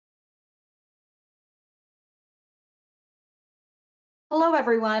Hello,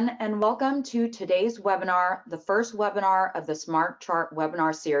 everyone, and welcome to today's webinar, the first webinar of the Smart Chart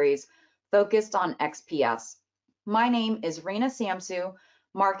webinar series focused on XPS. My name is Rena Samsu,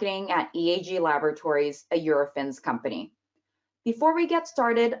 marketing at EAG Laboratories, a Eurofins company. Before we get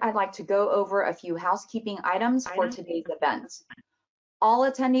started, I'd like to go over a few housekeeping items for today's event. All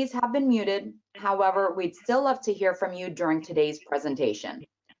attendees have been muted. However, we'd still love to hear from you during today's presentation.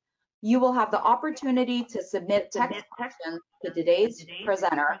 You will have the opportunity to submit text questions to today's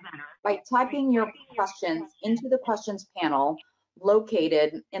presenter by typing your questions into the questions panel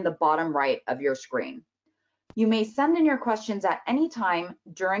located in the bottom right of your screen. You may send in your questions at any time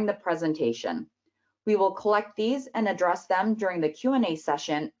during the presentation. We will collect these and address them during the Q&A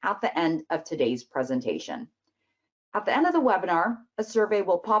session at the end of today's presentation. At the end of the webinar, a survey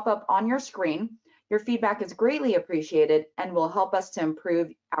will pop up on your screen. Your feedback is greatly appreciated and will help us to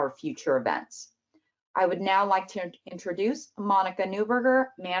improve our future events. I would now like to introduce Monica Newberger,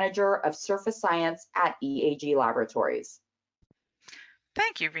 Manager of Surface Science at EAG Laboratories.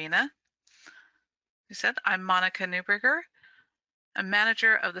 Thank you, Rena. I'm Monica Newberger, a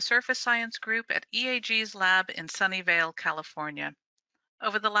manager of the Surface Science Group at EAG's lab in Sunnyvale, California.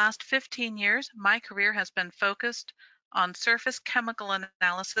 Over the last 15 years, my career has been focused on surface chemical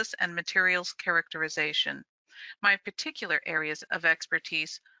analysis and materials characterization. My particular areas of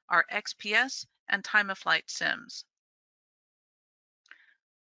expertise are XPS and time-of-flight SIMS.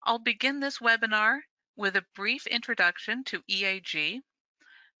 I'll begin this webinar with a brief introduction to EAG,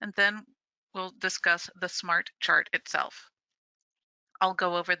 and then we'll discuss the Smart Chart itself. I'll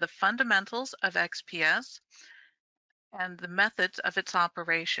go over the fundamentals of XPS and the methods of its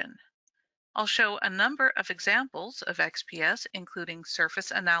operation. I'll show a number of examples of XPS, including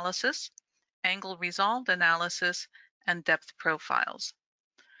surface analysis, angle resolved analysis, and depth profiles.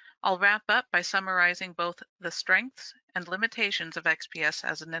 I'll wrap up by summarizing both the strengths and limitations of XPS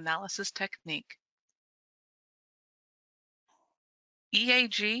as an analysis technique.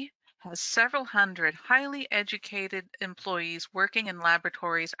 EAG has several hundred highly educated employees working in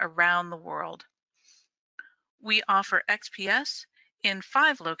laboratories around the world. We offer XPS in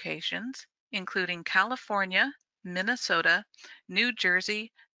 5 locations, including California, Minnesota, New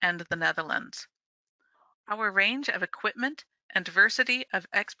Jersey, and the Netherlands. Our range of equipment and diversity of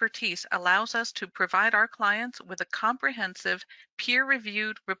expertise allows us to provide our clients with a comprehensive,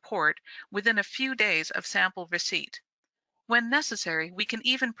 peer-reviewed report within a few days of sample receipt. When necessary, we can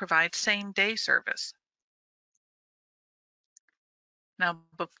even provide same-day service. Now,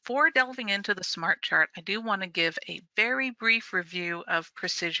 before delving into the Smart Chart, I do want to give a very brief review of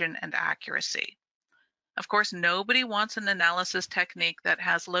precision and accuracy. Of course, nobody wants an analysis technique that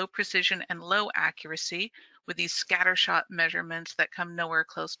has low precision and low accuracy with these scattershot measurements that come nowhere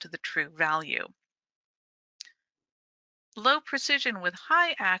close to the true value. Low precision with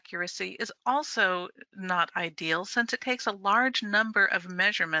high accuracy is also not ideal, since it takes a large number of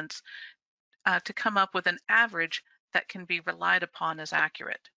measurements to come up with an average that can be relied upon as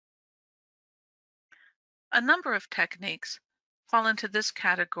accurate. A number of techniques fall into this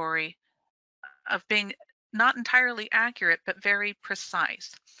category of being not entirely accurate, but very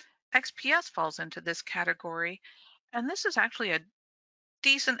precise. XPS falls into this category, and this is actually a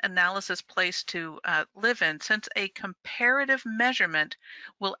decent analysis place to live in, since a comparative measurement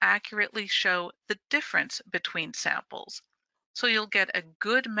will accurately show the difference between samples. So you'll get a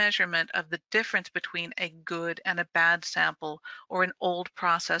good measurement of the difference between a good and a bad sample, or an old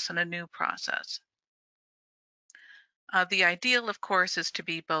process and a new process. The ideal, of course, is to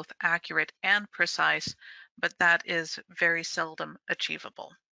be both accurate and precise, but that is very seldom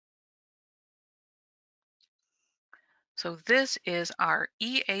achievable. So this is our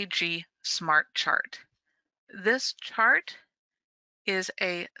EAG Smart Chart. This chart is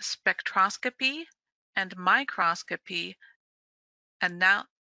a spectroscopy and microscopy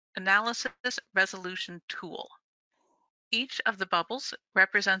analysis resolution tool. Each of the bubbles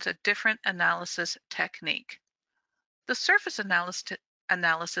represents a different analysis technique. The surface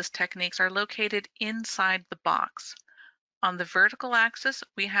analysis techniques are located inside the box. On the vertical axis,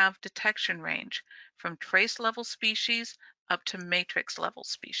 we have detection range, from trace level species up to matrix level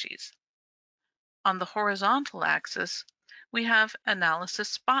species. On the horizontal axis, we have analysis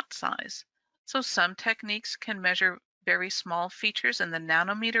spot size. So some techniques can measure very small features in the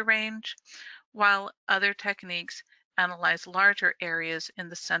nanometer range, while other techniques analyze larger areas in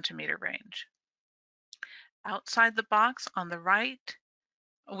the centimeter range. Outside the box on the right,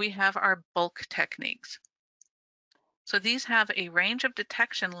 we have our bulk techniques. So these have a range of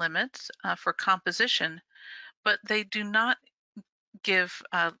detection limits for composition, but they do not give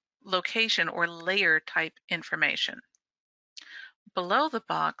location or layer type information. Below the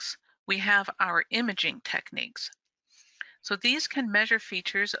box, we have our imaging techniques. So these can measure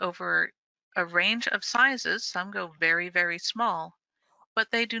features over a range of sizes. Some go very, very small, but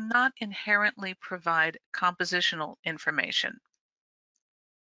they do not inherently provide compositional information.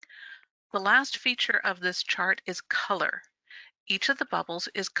 The last feature of this chart is color. Each of the bubbles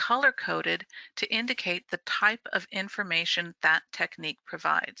is color-coded to indicate the type of information that technique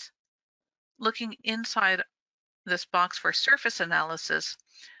provides. Looking inside this box for surface analysis,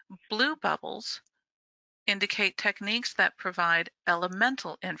 blue bubbles indicate techniques that provide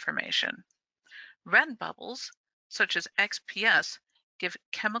elemental information. Red bubbles, such as XPS, give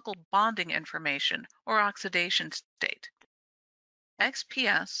chemical bonding information or oxidation state.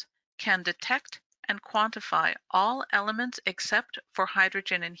 XPS can detect and quantify all elements except for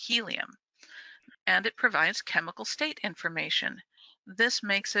hydrogen and helium, and it provides chemical state information. This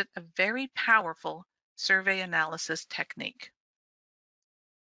makes it a very powerful survey analysis technique.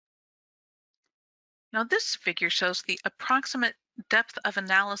 Now this figure shows the approximate depth of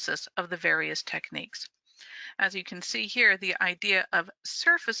analysis of the various techniques. As you can see here, the idea of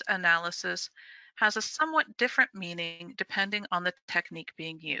surface analysis has a somewhat different meaning depending on the technique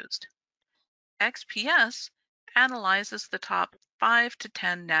being used. XPS analyzes the top 5 to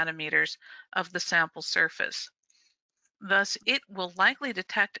 10 nanometers of the sample surface. Thus, it will likely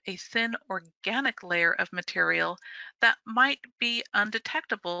detect a thin organic layer of material that might be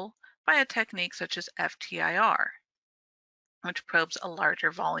undetectable by a technique such as FTIR, which probes a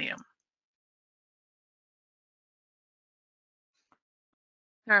larger volume.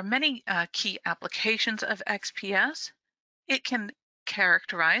 There are many key applications of XPS. It can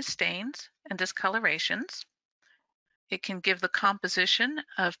characterize stains and discolorations. It can give the composition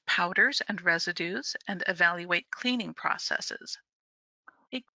of powders and residues and evaluate cleaning processes.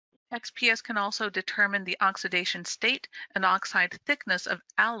 XPS can also determine the oxidation state and oxide thickness of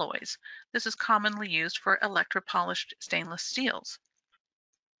alloys. This is commonly used for electropolished stainless steels.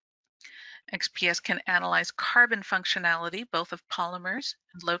 XPS can analyze carbon functionality, both of polymers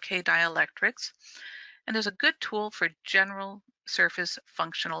and low-K dielectrics, and is a good tool for general surface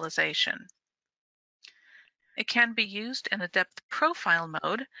functionalization. It can be used in a depth profile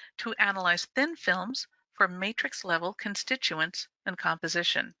mode to analyze thin films for matrix-level constituents and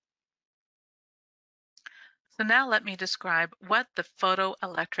composition. So now let me describe what the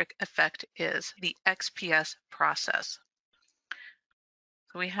photoelectric effect is, the XPS process.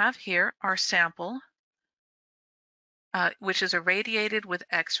 So we have here our sample, which is irradiated with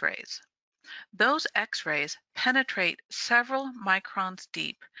X-rays. Those X-rays penetrate several microns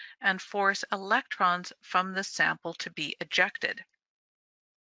deep and force electrons from the sample to be ejected.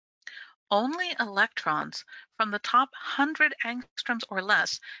 Only electrons from the top 100 angstroms or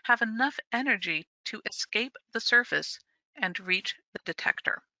less have enough energy to escape the surface and reach the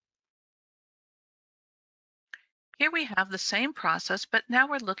detector. Here we have the same process, but now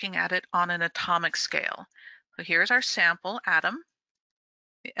we're looking at it on an atomic scale. So here's our sample atom.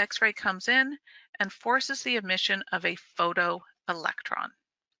 The X-ray comes in and forces the emission of a photoelectron.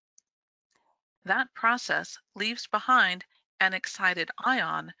 That process leaves behind an excited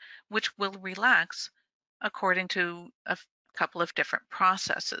ion, which will relax according to a couple of different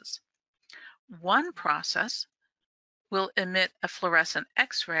processes. One process will emit a fluorescent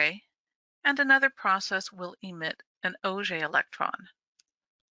X-ray, and another process will emit an Auger electron.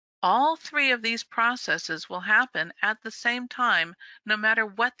 All three of these processes will happen at the same time, no matter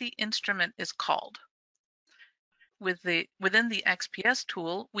what the instrument is called. Within the XPS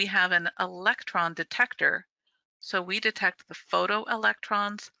tool, we have an electron detector, so we detect the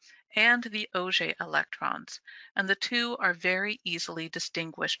photoelectrons and the Auger electrons, and the two are very easily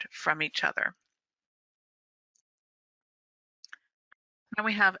distinguished from each other. Now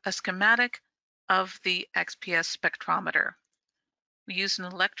we have a schematic of the XPS spectrometer. We use an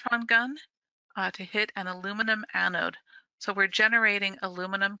electron gun to hit an aluminum anode, so we're generating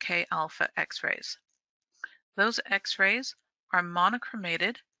aluminum K alpha X-rays. Those X-rays are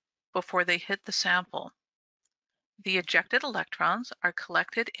monochromated before they hit the sample. The ejected electrons are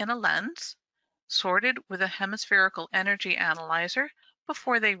collected in a lens, sorted with a hemispherical energy analyzer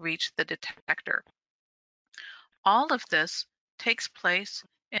before they reach the detector. All of this takes place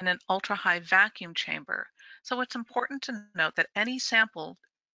in an ultra-high vacuum chamber, so it's important to note that any sample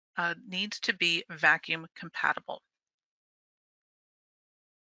needs to be vacuum compatible.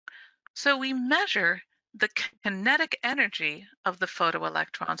 So we measure the kinetic energy of the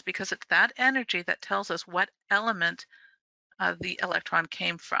photoelectrons because it's that energy that tells us what element the electron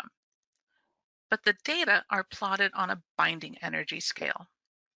came from. But the data are plotted on a binding energy scale.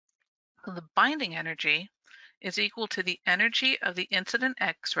 So the binding energy is equal to the energy of the incident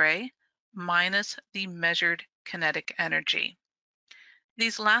X-ray minus the measured kinetic energy.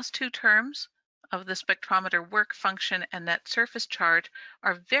 These last two terms of the spectrometer work function and net surface charge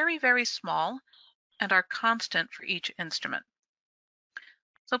are very, very small and are constant for each instrument.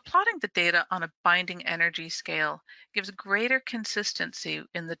 So plotting the data on a binding energy scale gives greater consistency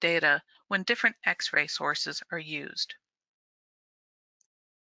in the data when different X-ray sources are used.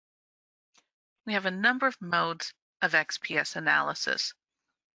 We have a number of modes of XPS analysis.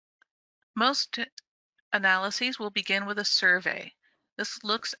 Most analyses will begin with a survey. This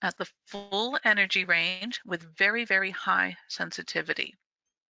looks at the full energy range with very, very high sensitivity.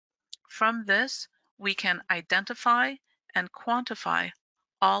 From this, we can identify and quantify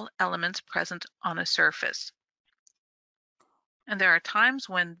all elements present on a surface. And there are times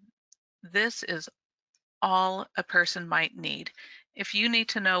when this is all a person might need. If you need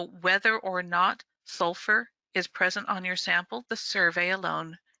to know whether or not sulfur is present on your sample, the survey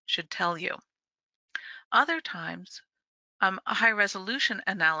alone should tell you. Other times, a high-resolution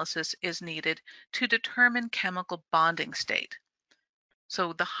analysis is needed to determine chemical bonding state.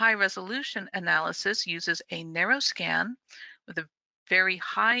 So the high-resolution analysis uses a narrow scan with a very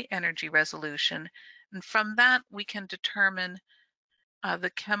high energy resolution, and from that we can determine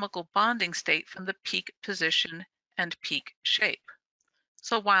the chemical bonding state from the peak position and peak shape.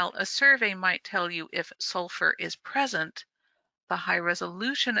 So while a survey might tell you if sulfur is present, the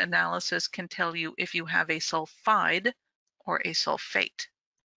high-resolution analysis can tell you if you have a sulfide or a sulfate.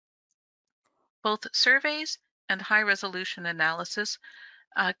 Both surveys and high-resolution analysis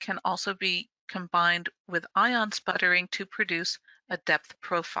can also be combined with ion sputtering to produce a depth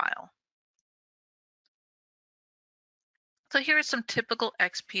profile. So here is some typical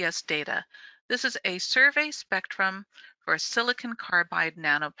XPS data. This is a survey spectrum for a silicon carbide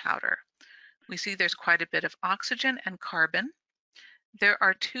nanopowder. We see there's quite a bit of oxygen and carbon. There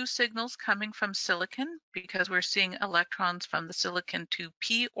are two signals coming from silicon because we're seeing electrons from the silicon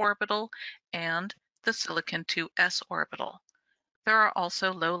 2p orbital and the silicon 2s orbital. There are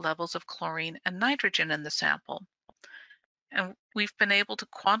also low levels of chlorine and nitrogen in the sample. And we've been able to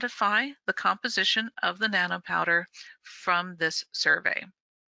quantify the composition of the nanopowder from this survey.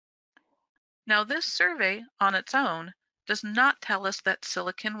 Now, this survey on its own does not tell us that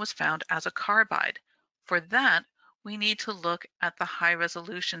silicon was found as a carbide. For that, we need to look at the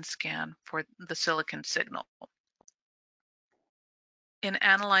high-resolution scan for the silicon signal. In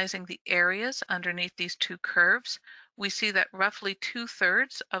analyzing the areas underneath these two curves, we see that roughly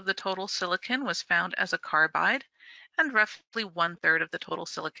 2/3 of the total silicon was found as a carbide, and roughly 1/3 of the total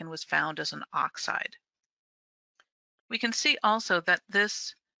silicon was found as an oxide. We can see also that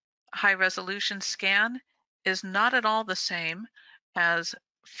this high-resolution scan is not at all the same as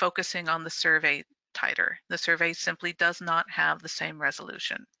focusing on the survey titer. The survey simply does not have the same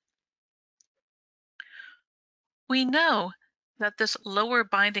resolution. We know that this lower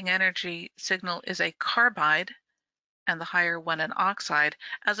binding energy signal is a carbide and the higher one an oxide,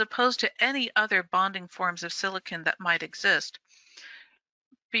 as opposed to any other bonding forms of silicon that might exist,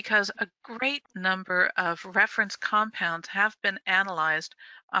 because a great number of reference compounds have been analyzed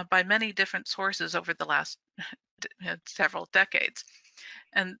by many different sources over the last several decades.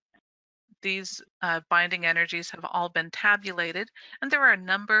 And these binding energies have all been tabulated, and there are a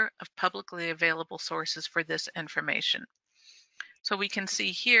number of publicly available sources for this information. So we can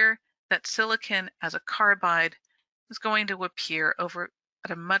see here that silicon as a carbide is going to appear over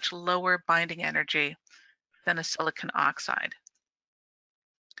at a much lower binding energy than a silicon oxide.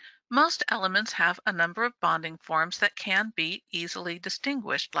 Most elements have a number of bonding forms that can be easily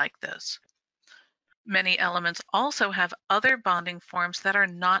distinguished like this. Many elements also have other bonding forms that are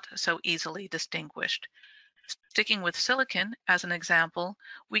not so easily distinguished. Sticking with silicon as an example,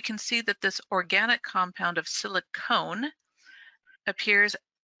 we can see that this organic compound of silicone appears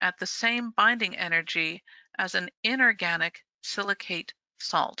at the same binding energy as an inorganic silicate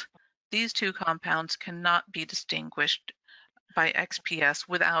salt. These two compounds cannot be distinguished by XPS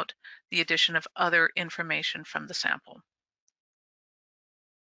without the addition of other information from the sample.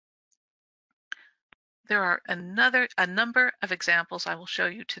 There are a number of examples I will show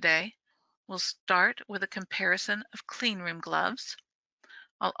you today. We'll start with a comparison of cleanroom gloves.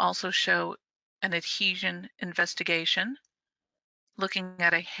 I'll also show an adhesion investigation, looking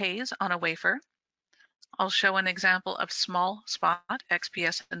at a haze on a wafer. I'll show an example of small spot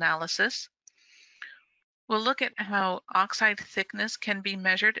XPS analysis. We'll look at how oxide thickness can be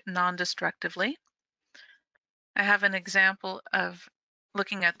measured non-destructively. I have an example of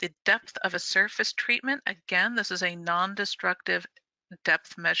looking at the depth of a surface treatment. Again, this is a non-destructive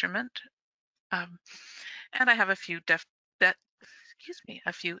depth measurement. And I have a few depth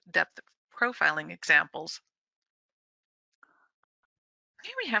profiling examples.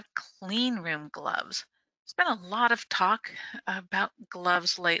 Here we have clean room gloves. There's been a lot of talk about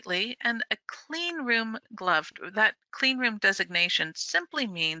gloves lately, and a clean room glove, that clean room designation simply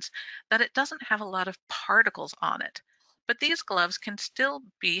means that it doesn't have a lot of particles on it. But these gloves can still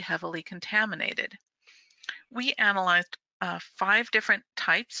be heavily contaminated. We analyzed 5 different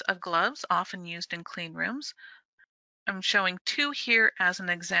types of gloves often used in clean rooms. I'm showing 2 here as an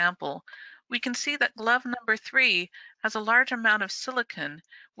example. We can see that glove number 3 has a large amount of silicon,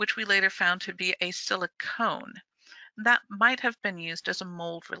 which we later found to be a silicone. That might have been used as a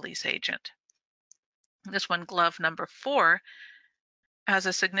mold release agent. This one, glove number 4, has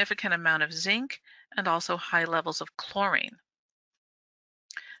a significant amount of zinc and also high levels of chlorine.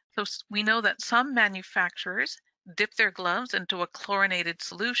 So we know that some manufacturers dip their gloves into a chlorinated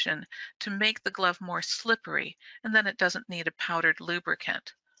solution to make the glove more slippery, and then it doesn't need a powdered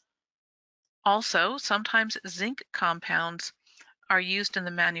lubricant. Also, sometimes zinc compounds are used in the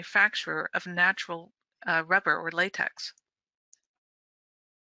manufacture of natural rubber or latex.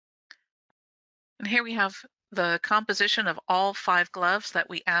 And here we have the composition of all 5 gloves that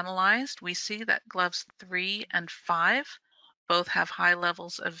we analyzed. We see that gloves 3 and 5 both have high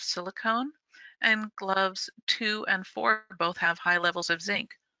levels of silicone, and gloves 2 and 4 both have high levels of zinc,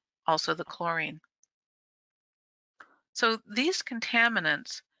 also the chlorine. So these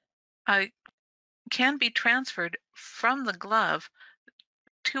contaminants can be transferred from the glove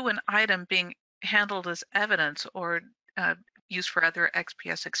to an item being handled as evidence or used for other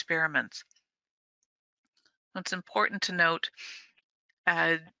XPS experiments. It's important to note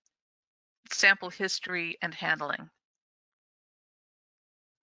sample history and handling.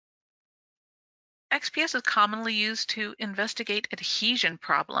 XPS is commonly used to investigate adhesion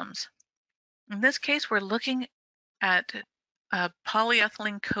problems. In this case, we're looking at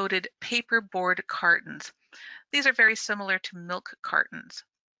polyethylene-coated paperboard cartons. These are very similar to milk cartons.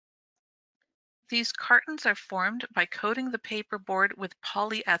 These cartons are formed by coating the paperboard with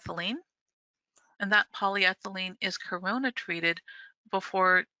polyethylene, and that polyethylene is corona treated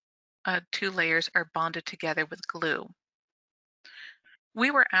before 2 layers are bonded together with glue. We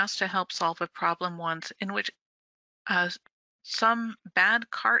were asked to help solve a problem once in which some bad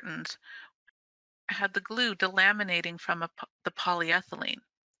cartons had the glue delaminating from the polyethylene.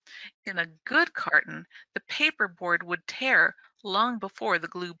 In a good carton, the paperboard would tear long before the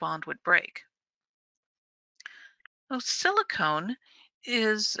glue bond would break. So silicone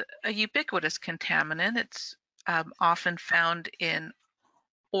is a ubiquitous contaminant. It's often found in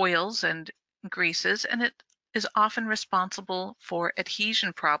oils and greases, and it is often responsible for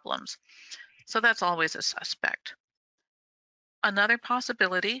adhesion problems. So that's always a suspect. Another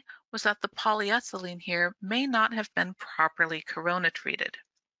possibility was that the polyethylene here may not have been properly corona treated.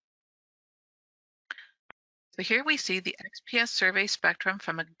 So here we see the XPS survey spectrum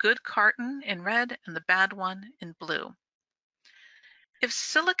from a good carton in red and the bad one in blue. If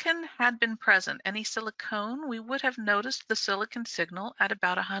silicon had been present, any silicone, we would have noticed the silicon signal at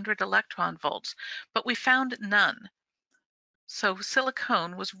about 100 electron volts, but we found none. So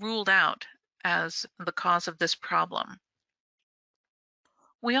silicone was ruled out as the cause of this problem.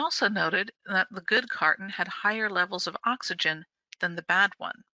 We also noted that the good carton had higher levels of oxygen than the bad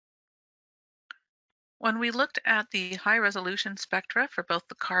one. When we looked at the high-resolution spectra for both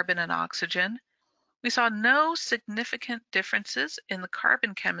the carbon and oxygen, we saw no significant differences in the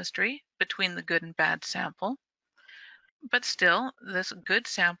carbon chemistry between the good and bad sample, but still, this good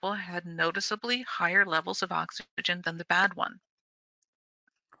sample had noticeably higher levels of oxygen than the bad one.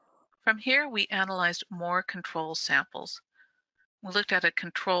 From here, we analyzed more control samples. We looked at a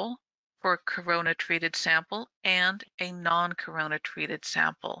control for a corona-treated sample and a non-corona-treated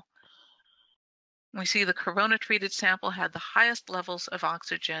sample. We see the corona-treated sample had the highest levels of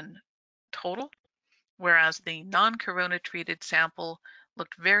oxygen total, whereas the non-corona-treated sample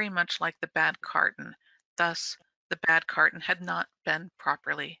looked very much like the bad carton. Thus, the bad carton had not been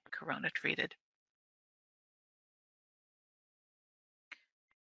properly corona-treated.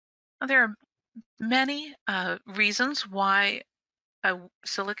 There are many reasons why a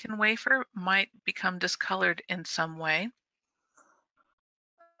silicon wafer might become discolored in some way.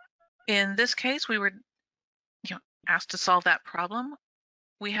 In this case, we were asked to solve that problem.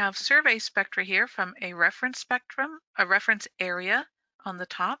 We have survey spectra here from a reference spectrum, a reference area on the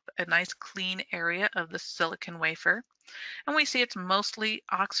top, a nice clean area of the silicon wafer. And we see it's mostly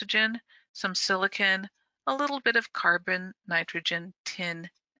oxygen, some silicon, a little bit of carbon, nitrogen, tin,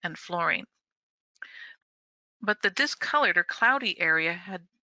 and fluorine. But the discolored or cloudy area had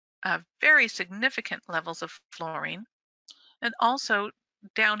very significant levels of fluorine. And also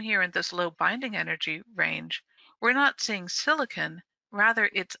down here in this low binding energy range, we're not seeing silicon, rather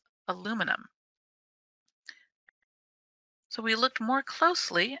it's aluminum. So we looked more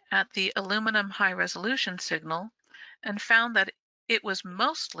closely at the aluminum high resolution signal and found that it was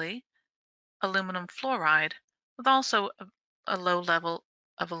mostly aluminum fluoride with also a low level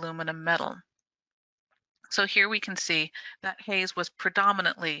of aluminum metal. So here we can see that haze was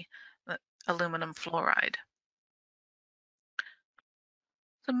predominantly aluminum fluoride.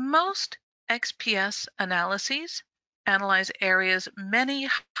 So most XPS analyses analyze areas many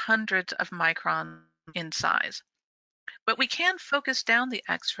hundreds of microns in size, but we can focus down the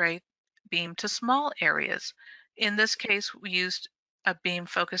X-ray beam to small areas. In this case, we used a beam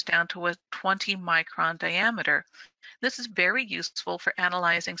focused down to a 20 micron diameter. This is very useful for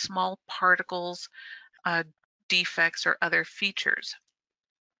analyzing small particles, defects, or other features.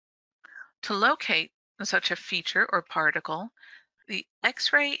 To locate such a feature or particle, the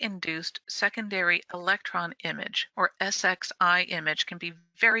X-ray induced secondary electron image, or SXI image, can be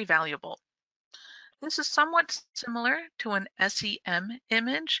very valuable. This is somewhat similar to an SEM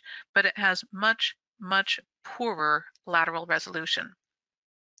image, but it has much, much poorer lateral resolution.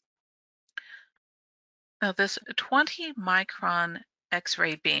 Now, this 20 micron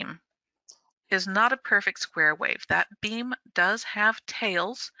X-ray beam is not a perfect square wave. That beam does have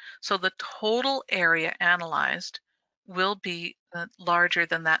tails, so the total area analyzed will be larger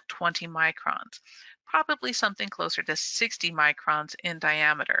than that 20 microns, probably something closer to 60 microns in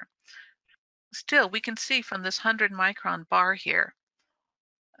diameter. Still, we can see from this 100 micron bar here,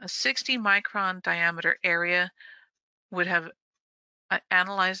 a 60 micron diameter area would have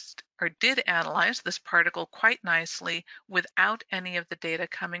analyzed or did analyze this particle quite nicely without any of the data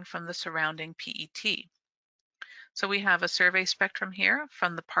coming from the surrounding PET. So we have a survey spectrum here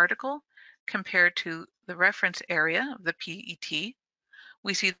from the particle compared to the reference area of the PET.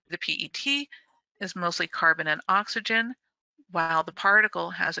 We see the PET is mostly carbon and oxygen, while the particle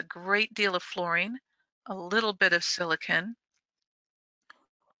has a great deal of fluorine, a little bit of silicon.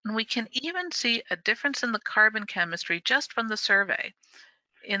 And we can even see a difference in the carbon chemistry just from the survey.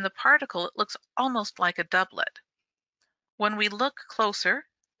 In the particle, it looks almost like a doublet. When we look closer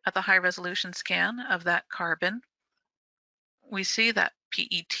at the high resolution scan of that carbon, we see that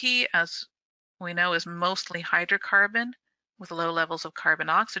PET, as we know, is mostly hydrocarbon with low levels of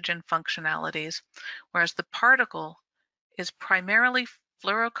carbon-oxygen functionalities, whereas the particle is primarily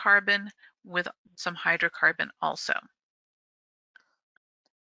fluorocarbon with some hydrocarbon also.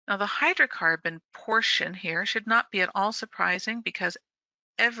 Now, the hydrocarbon portion here should not be at all surprising because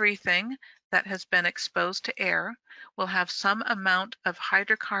everything that has been exposed to air will have some amount of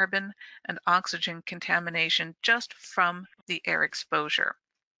hydrocarbon and oxygen contamination just from the air exposure.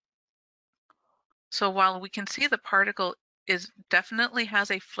 So while we can see the particle definitely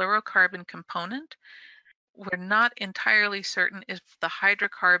has a fluorocarbon component, we're not entirely certain if the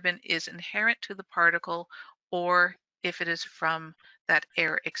hydrocarbon is inherent to the particle or if it is from that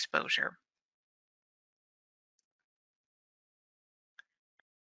air exposure.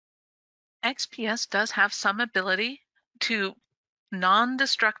 XPS does have some ability to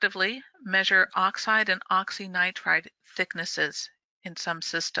non-destructively measure oxide and oxynitride thicknesses in some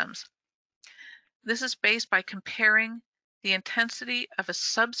systems. This is based by comparing the intensity of a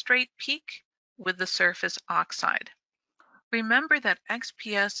substrate peak with the surface oxide. Remember that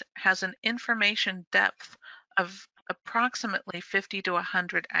XPS has an information depth of approximately 50 to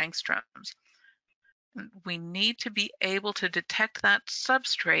 100 angstroms. We need to be able to detect that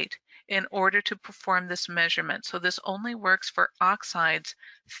substrate in order to perform this measurement. So this only works for oxides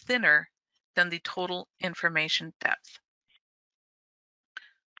thinner than the total information depth.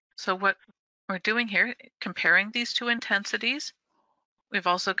 So what we're doing here, comparing these two intensities, we've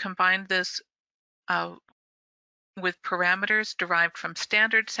also combined this with parameters derived from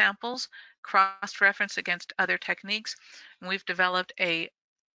standard samples, cross-referenced against other techniques, and we've developed a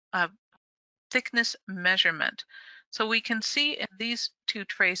thickness measurement. So we can see in these two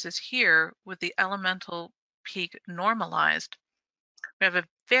traces here with the elemental peak normalized, we have a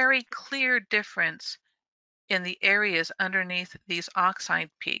very clear difference in the areas underneath these oxide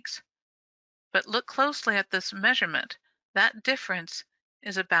peaks. But look closely at this measurement. That difference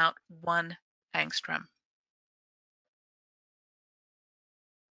is about 1 angstrom.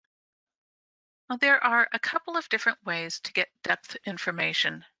 Now, there are a couple of different ways to get depth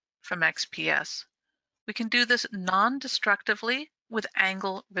information from XPS. We can do this non-destructively with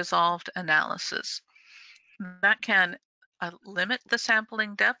angle-resolved analysis. That can limit the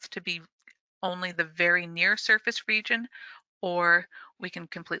sampling depth to be only the very near surface region, or we can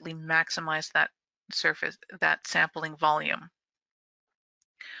completely maximize that surface, that sampling volume.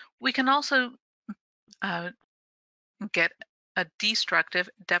 We can also get a destructive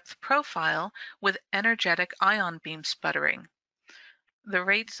depth profile with energetic ion beam sputtering. The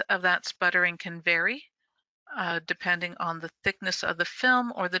rates of that sputtering can vary depending on the thickness of the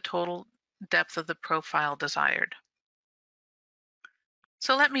film or the total depth of the profile desired.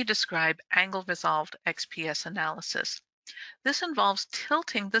 So let me describe angle-resolved XPS analysis. This involves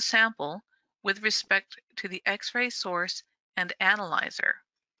tilting the sample with respect to the X-ray source and analyzer.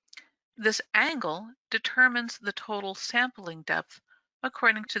 This angle determines the total sampling depth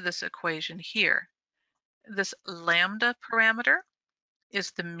according to this equation here. This lambda parameter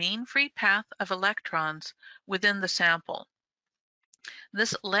is the mean free path of electrons within the sample.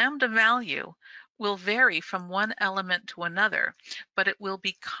 This lambda value will vary from one element to another, but it will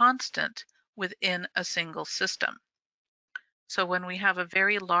be constant within a single system. So when we have a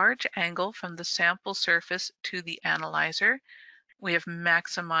very large angle from the sample surface to the analyzer, we have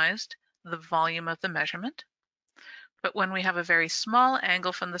maximized the volume of the measurement. But when we have a very small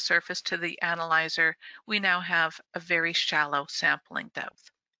angle from the surface to the analyzer, we now have a very shallow sampling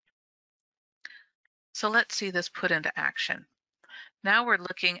depth. So let's see this put into action. Now we're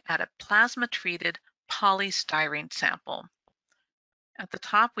looking at a plasma-treated polystyrene sample. At the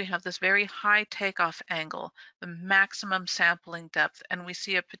top, we have this very high takeoff angle, the maximum sampling depth, and we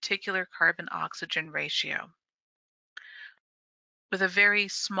see a particular carbon-oxygen ratio. With a very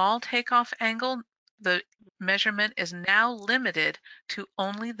small takeoff angle, the measurement is now limited to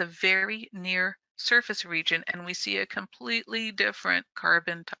only the very near surface region, and we see a completely different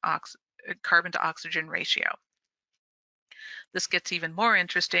carbon to oxygen ratio. This gets even more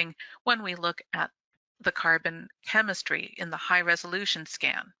interesting when we look at the carbon chemistry in the high resolution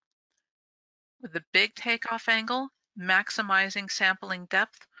scan. With the big takeoff angle, maximizing sampling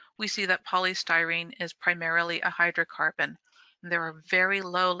depth, we see that polystyrene is primarily a hydrocarbon, and there are very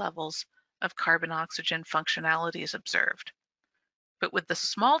low levels of carbon-oxygen functionalities observed. But with the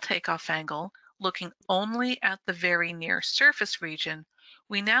small takeoff angle, looking only at the very near surface region,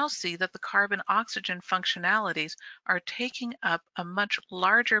 we now see that the carbon-oxygen functionalities are taking up a much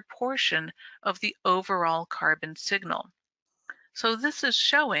larger portion of the overall carbon signal. So this is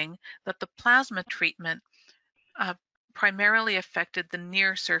showing that the plasma treatment primarily affected the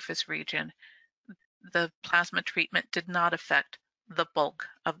near surface region. The plasma treatment did not affect the bulk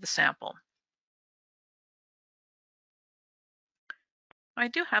of the sample. I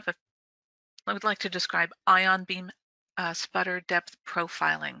would like to describe ion beam sputter depth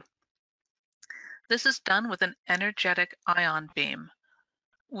profiling. This is done with an energetic ion beam.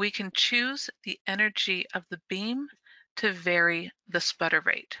 We can choose the energy of the beam to vary the sputter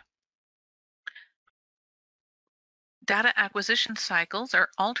rate. Data acquisition cycles are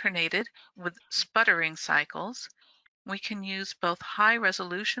alternated with sputtering cycles. We can use both high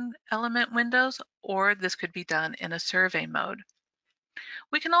resolution element windows, or this could be done in a survey mode.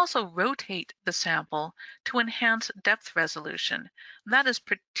 We can also rotate the sample to enhance depth resolution. That is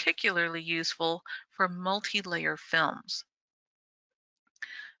particularly useful for multi-layer films.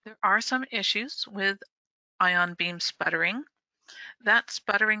 There are some issues with ion beam sputtering. That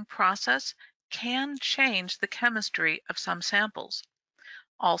sputtering process can change the chemistry of some samples.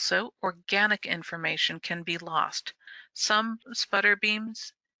 Also, organic information can be lost. Some sputter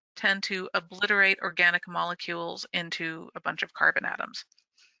beams tend to obliterate organic molecules into a bunch of carbon atoms.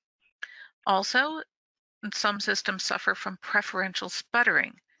 Also, some systems suffer from preferential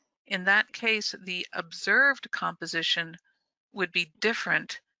sputtering. In that case, the observed composition would be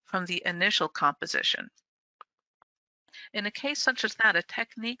different from the initial composition. In a case such as that, a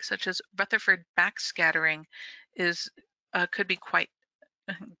technique such as Rutherford backscattering could be quite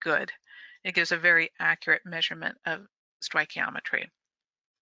good. It gives a very accurate measurement of stoichiometry.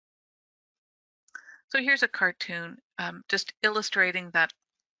 So here's a cartoon just illustrating that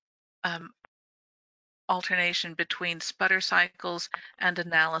alternation between sputter cycles and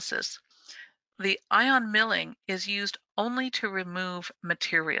analysis. The ion milling is used only to remove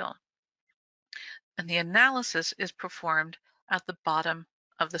material, and the analysis is performed at the bottom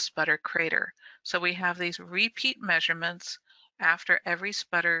of the sputter crater. So we have these repeat measurements after every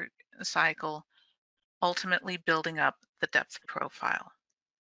sputter cycle, ultimately building up the depth profile.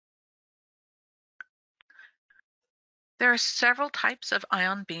 There are several types of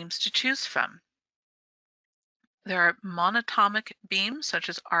ion beams to choose from. There are monatomic beams, such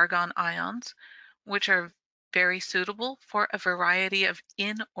as argon ions, which are very suitable for a variety of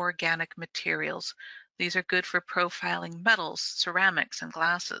inorganic materials. These are good for profiling metals, ceramics, and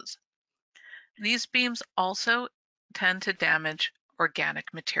glasses. These beams also tend to damage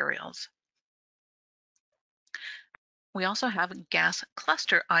organic materials. We also have gas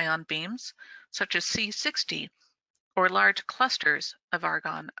cluster ion beams, such as C60, or large clusters of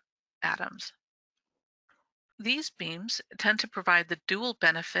argon atoms. These beams tend to provide the dual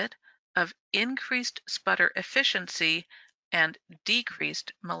benefit of increased sputter efficiency and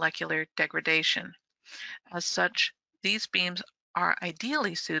decreased molecular degradation. As such, these beams are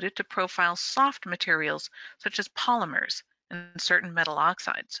ideally suited to profile soft materials such as polymers and certain metal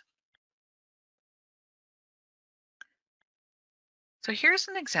oxides. So here's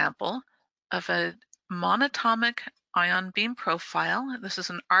an example of a monatomic ion beam profile. This is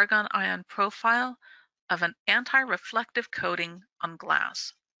an argon ion profile of an anti-reflective coating on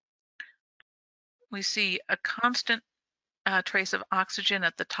glass. We see a constant trace of oxygen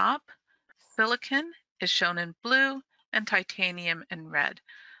at the top. Silicon is shown in blue and titanium in red.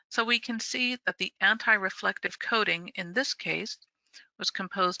 So we can see that the anti-reflective coating in this case was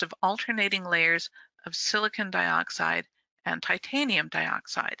composed of alternating layers of silicon dioxide and titanium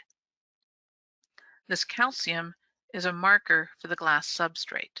dioxide. This calcium is a marker for the glass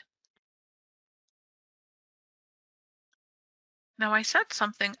substrate. Now I said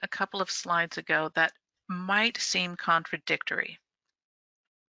something a couple of slides ago that might seem contradictory.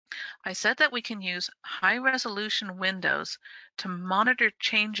 I said that we can use high-resolution windows to monitor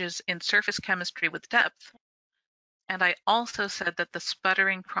changes in surface chemistry with depth, and I also said that the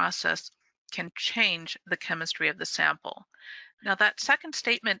sputtering process can change the chemistry of the sample. Now that second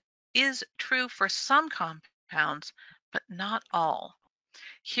statement is true for some compounds, but not all.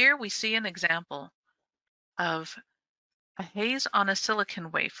 Here we see an example of a haze on a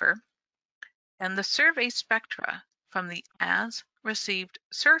silicon wafer, and the survey spectra from the as-received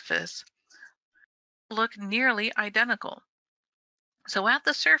surface look nearly identical. So at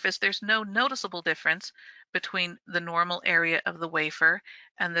the surface, there's no noticeable difference between the normal area of the wafer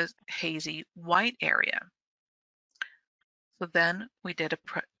and the hazy white area. So then we did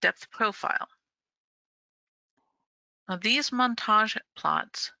a depth profile. Now these montage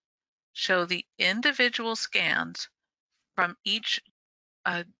plots show the individual scans from each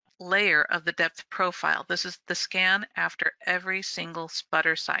layer of the depth profile. This is the scan after every single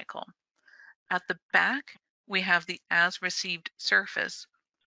sputter cycle. At the back, we have the as-received surface,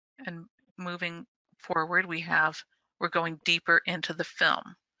 and moving forward, we're going deeper into the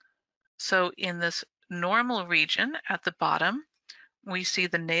film. So in this normal region at the bottom, we see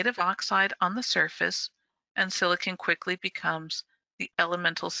the native oxide on the surface, and silicon quickly becomes the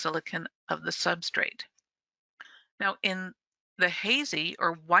elemental silicon of the substrate. Now in the hazy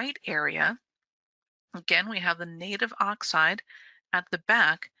or white area, again, we have the native oxide at the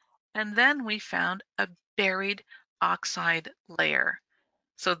back, and then we found a buried oxide layer.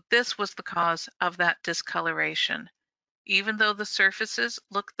 So this was the cause of that discoloration. Even though the surfaces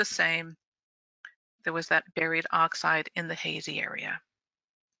look the same, there was that buried oxide in the hazy area.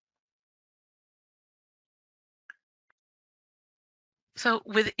 So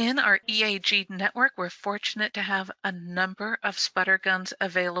within our EAG network, we're fortunate to have a number of sputter guns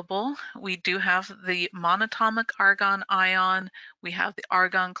available. We do have the monatomic argon ion, we have the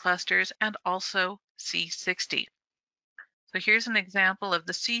argon clusters, and also C60. So here's an example of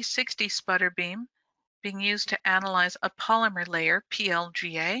the C60 sputter beam being used to analyze a polymer layer,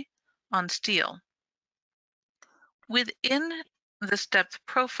 PLGA, on steel. Within this depth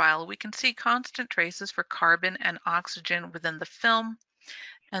profile, we can see constant traces for carbon and oxygen within the film,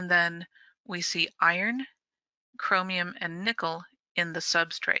 and then we see iron, chromium, and nickel in the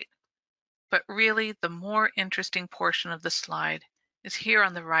substrate. But really, the more interesting portion of the slide is here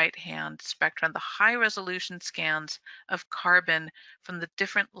on the right-hand spectrum, the high-resolution scans of carbon from the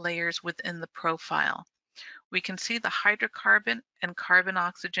different layers within the profile. We can see the hydrocarbon and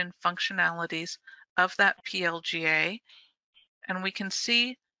carbon-oxygen functionalities of that PLGA, and we can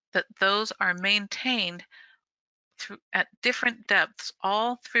see that those are maintained at different depths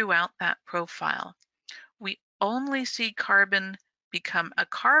all throughout that profile. We only see carbon become a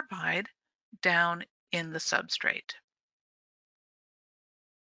carbide down in the substrate.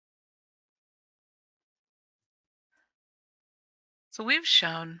 So we've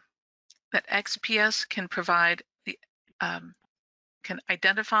shown that XPS can provide can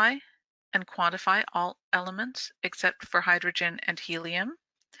identify and quantify all elements except for hydrogen and helium.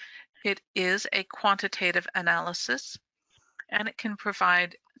 It is a quantitative analysis, and it can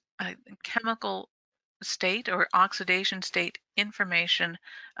provide chemical state or oxidation state information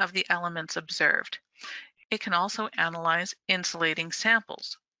of the elements observed. It can also analyze insulating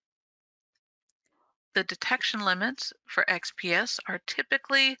samples. The detection limits for XPS are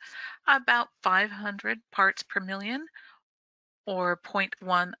typically about 500 parts per million or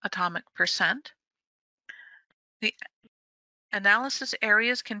 0.1 atomic percent. The analysis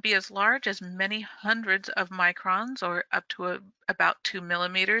areas can be as large as many hundreds of microns or up to about 2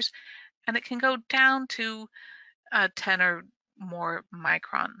 millimeters, and it can go down to 10 or more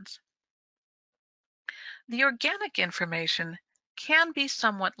microns. The organic information can be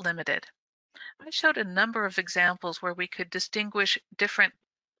somewhat limited. I showed a number of examples where we could distinguish different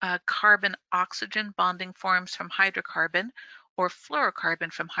carbon-oxygen bonding forms from hydrocarbon or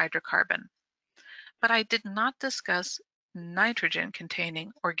fluorocarbon from hydrocarbon, but I did not discuss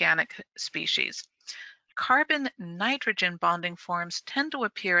nitrogen-containing organic species. Carbon-nitrogen bonding forms tend to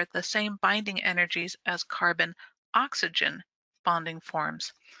appear at the same binding energies as carbon-oxygen bonding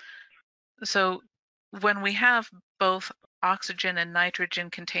forms. So when we have both oxygen and nitrogen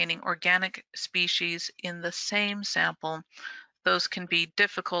containing organic species in the same sample, those can be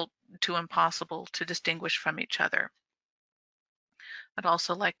difficult to impossible to distinguish from each other. I'd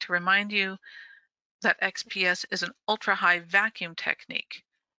also like to remind you that XPS is an ultra-high vacuum technique,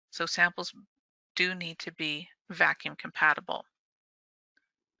 so samples do need to be vacuum compatible.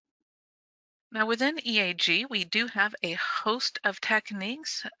 Now within EAG, we do have a host of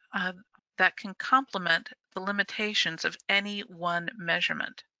techniques that can complement the limitations of any one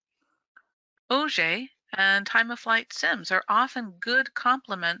measurement. Auger and time-of-flight SIMS are often good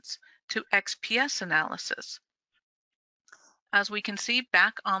complements to XPS analysis. As we can see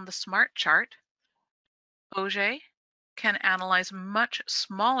back on the SMART chart, Auger can analyze much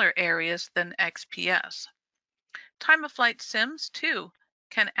smaller areas than XPS. Time-of-flight SIMS, too,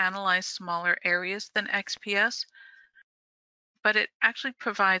 can analyze smaller areas than XPS, but it actually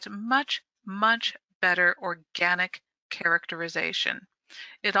provides much, much better organic characterization.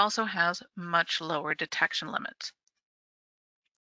 It also has much lower detection limits.